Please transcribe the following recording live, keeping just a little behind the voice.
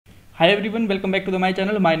Hi everyone, welcome back to the my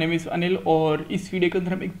channel. My name is Anil और इस video के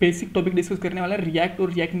अंदर हम एक बेसिक टॉपिक डिस्कस करने वाला है, रिएक्ट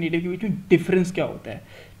और रिएक्ट नेटिव के बीच में डिफरेंस क्या होता है।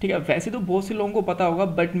 ठीक है, वैसे तो बहुत से लोगों को पता होगा,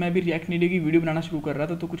 बट मैं भी रिएक्ट नेटिव की वीडियो बनाना शुरू कर रहा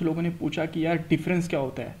था तो कुछ लोगों ने पूछा कि यार डिफरेंस क्या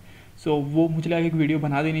होता है। सो वो मुझे लगा एक वीडियो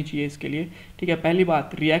बना देनी चाहिए इसके लिए। ठीक है, पहली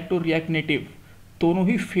बात, रिएक्ट और रिएक्ट नेटिव दोनों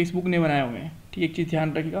ही फेसबुक ने बनाए हुए हैं। ठीक है, एक चीज़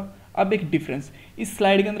ध्यान रखिएगा। अब एक डिफरेंस इस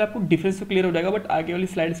स्लाइड के अंदर आपको डिफरेंस तो क्लियर हो जाएगा, बट आगे वाली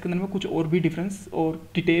स्लाइड्स के अंदर मैं कुछ और भी डिफरेंस और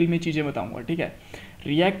डिटेल में चीज़ें बताऊंगा। ठीक है,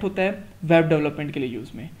 रिएक्ट होता है वेब डेवलपमेंट के लिए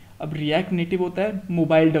यूज़ में, अब रिएक्ट नेटिव होता है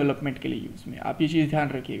मोबाइल डेवलपमेंट के लिए यूज़ में। आप ये चीज़ ध्यान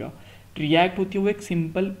रखिएगा। रिएक्ट होती है वो एक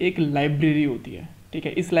सिंपल एक लाइब्रेरी होती है। ठीक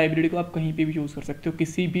है, इस लाइब्रेरी को आप कहीं पे भी यूज़ कर सकते हो,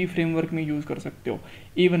 किसी भी फ्रेमवर्क में यूज़ कर सकते हो।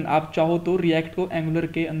 इवन आप चाहो तो रिएक्ट को एंगुलर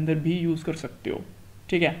के अंदर भी यूज़ कर सकते हो।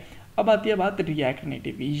 ठीक है, अब आती है बात रिएक्ट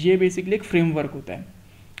नेटिव की। ये बेसिकली एक फ्रेमवर्क होता है।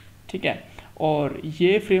 ठीक है, और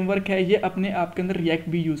ये फ्रेमवर्क है, ये अपने आप के अंदर रिएक्ट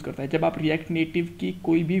भी यूज़ करता है। जब आप रिएक्ट नेटिव की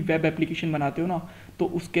कोई भी वेब एप्लीकेशन बनाते हो ना, तो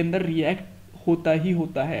उसके अंदर रिएक्ट होता ही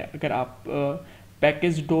होता है। अगर आप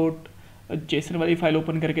पैकेज डॉट जेसन वाली फाइल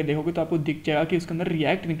ओपन करके देखोगे तो आपको दिख जाएगा कि उसके अंदर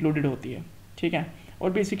रिएक्ट इंक्लूडेड होती है। ठीक है,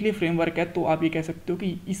 और बेसिकली फ्रेमवर्क है, तो आप ये कह सकते हो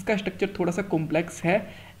कि इसका स्ट्रक्चर थोड़ा सा कॉम्प्लेक्स है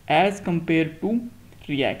एज कम्पेयर टू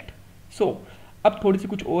रिएक्ट। सो अब थोड़ी सी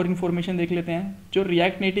कुछ और इन्फॉर्मेशन देख लेते हैं। जो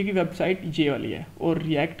रिएक्ट नेटिव की वेबसाइट ये वाली है और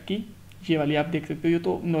रिएक्ट की ये वाली आप देख सकते हो, ये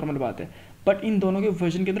तो नॉर्मल बात है, बट इन दोनों के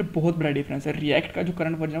वर्जन के अंदर बहुत बड़ा डिफरेंस है। रिएक्ट का जो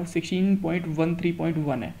करंट वर्जन है वो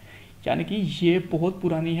 16.13.1 है, यानी कि ये बहुत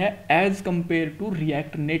पुरानी है as compare to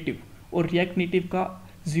react native, और रिएक्ट नेटिव का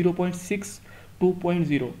 0.6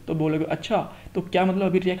 2.0। तो बोलोगे अच्छा, तो क्या मतलब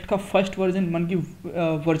अभी रिएक्ट का फर्स्ट वर्जन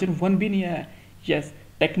वर्जन 1 भी नहीं आया है? यस,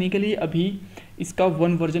 टेक्निकली अभी इसका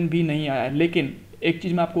 1 वर्जन भी नहीं आया है, लेकिन एक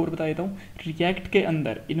चीज़ मैं आपको और बता देता हूँ। रिएक्ट के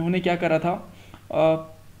अंदर इन्होंने क्या करा था,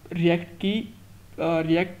 रिएक्ट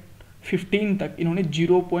 15 तक इन्होंने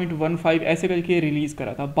 0.15 ऐसे करके रिलीज़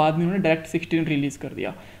करा था, बाद में इन्होंने डायरेक्ट 16 रिलीज़ कर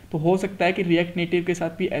दिया। तो हो सकता है कि रिएक्ट नेटिव के साथ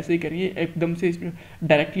भी ऐसे ही करिए, एकदम से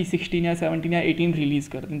डायरेक्टली 16 या 17 या 18 रिलीज़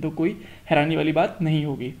कर दें, तो कोई हैरानी वाली बात नहीं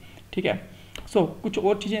होगी। ठीक है, सो कुछ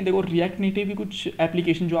और चीज़ें देखो। रिएक्ट नेटिव की कुछ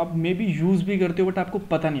एप्लीकेशन जो आप मे बी यूज़ भी करते हो बट आपको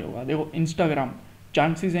पता नहीं होगा। देखो इंस्टाग्राम,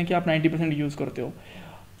 चांसेस हैं कि आप 90% यूज़ करते हो,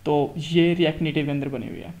 तो ये रिएक्ट नेटिव के अंदर बनी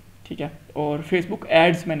हुई है। ठीक है, और फेसबुक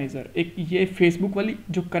एड्स मैनेजर, एक ये फेसबुक वाली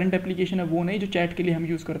जो करंट एप्लीकेशन है वो नहीं, जो चैट के लिए हम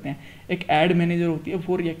यूज़ करते हैं, एक एड मैनेजर होती है,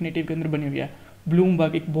 वो रिएक्ट नेटिव के अंदर बनी हुई है।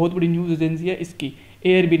 ब्लूमबर्ग एक बहुत बड़ी न्यूज़ एजेंसी है इसकी।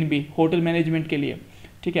 एयरबीएनबी होटल मैनेजमेंट के लिए।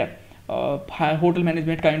 ठीक है, होटल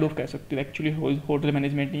मैनेजमेंट काइंड ऑफ कह सकते हो, एक्चुअली होटल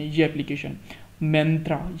मैनेजमेंट नहीं ये एप्लीकेशन।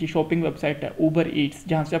 मंत्रा ये शॉपिंग वेबसाइट है। उबर ईट्स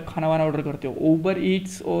जहाँ से आप खाना वाना ऑर्डर करते हो, उबर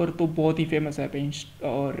ईट्स और तो बहुत ही फेमस ऐप है।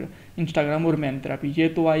 और इंस्टाग्राम और मंत्रा भी, ये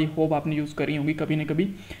तो आई होप आपने यूज़ करी होगी कभी ना कभी।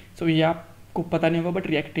 सो ये आपको पता नहीं होगा, बट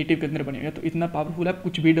रिएक्ट नेटिव के अंदर बने हुए हैं, तो इतना पावरफुल है, आप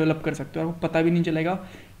कुछ भी डेवलप कर सकते हो और आपको पता भी नहीं चलेगा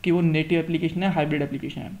कि वो नेटिव एप्लीकेशन है, हाइब्रिड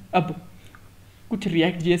एप्लीकेशन है। अब कुछ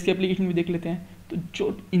रिएक्ट जेएस की एप्लीकेशन भी देख लेते हैं। तो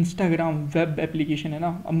जो इंस्टाग्राम वेब एप्लीकेशन है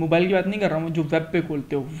ना, अब मोबाइल की बात नहीं कर रहा हूँ, जो वेब पे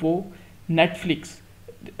खोलते हो वो, नेटफ्लिक्स,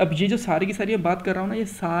 अब ये जो सारी की सारी बात कर रहा हूँ ना, ये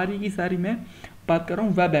सारी की सारी मैं बात कर रहा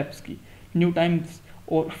हूँ वेब ऐप्स की। न्यू टाइम्स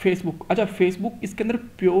और फेसबुक, अच्छा फेसबुक इसके अंदर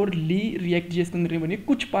प्योरली रिएक्ट जेएस के अंदर नहीं बनी,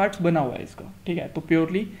 कुछ पार्ट्स बना हुआ है इसका। ठीक है, तो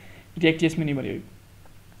प्योरली रिएक्ट जेएस में नहीं बनी हुई।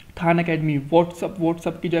 खान अकेडमी,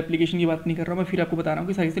 व्हाट्सअप की जो एप्लीकेशन की बात नहीं कर रहा हूँ मैं, फिर आपको बता रहा हूँ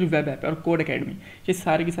कि सारी सारी वेब ऐप है। और कोड अकेडमी, ये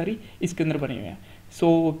सारी की सारी इसके अंदर बने हुए हैं।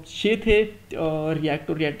 सो ये थे रिएक्ट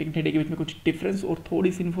और रिएक्ट नेटिव के बीच में कुछ डिफरेंस और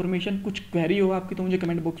थोड़ी सी इन्फॉर्मेशन। कुछ क्वेरी हो आपकी तो मुझे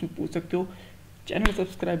कमेंट बॉक्स में पूछ सकते हो। चैनल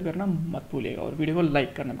सब्सक्राइब करना मत भूलिएगा और वीडियो को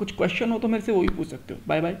लाइक करना। कुछ क्वेश्चन हो तो मेरे से वो भी पूछ सकते हो।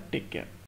 Bye bye, take care.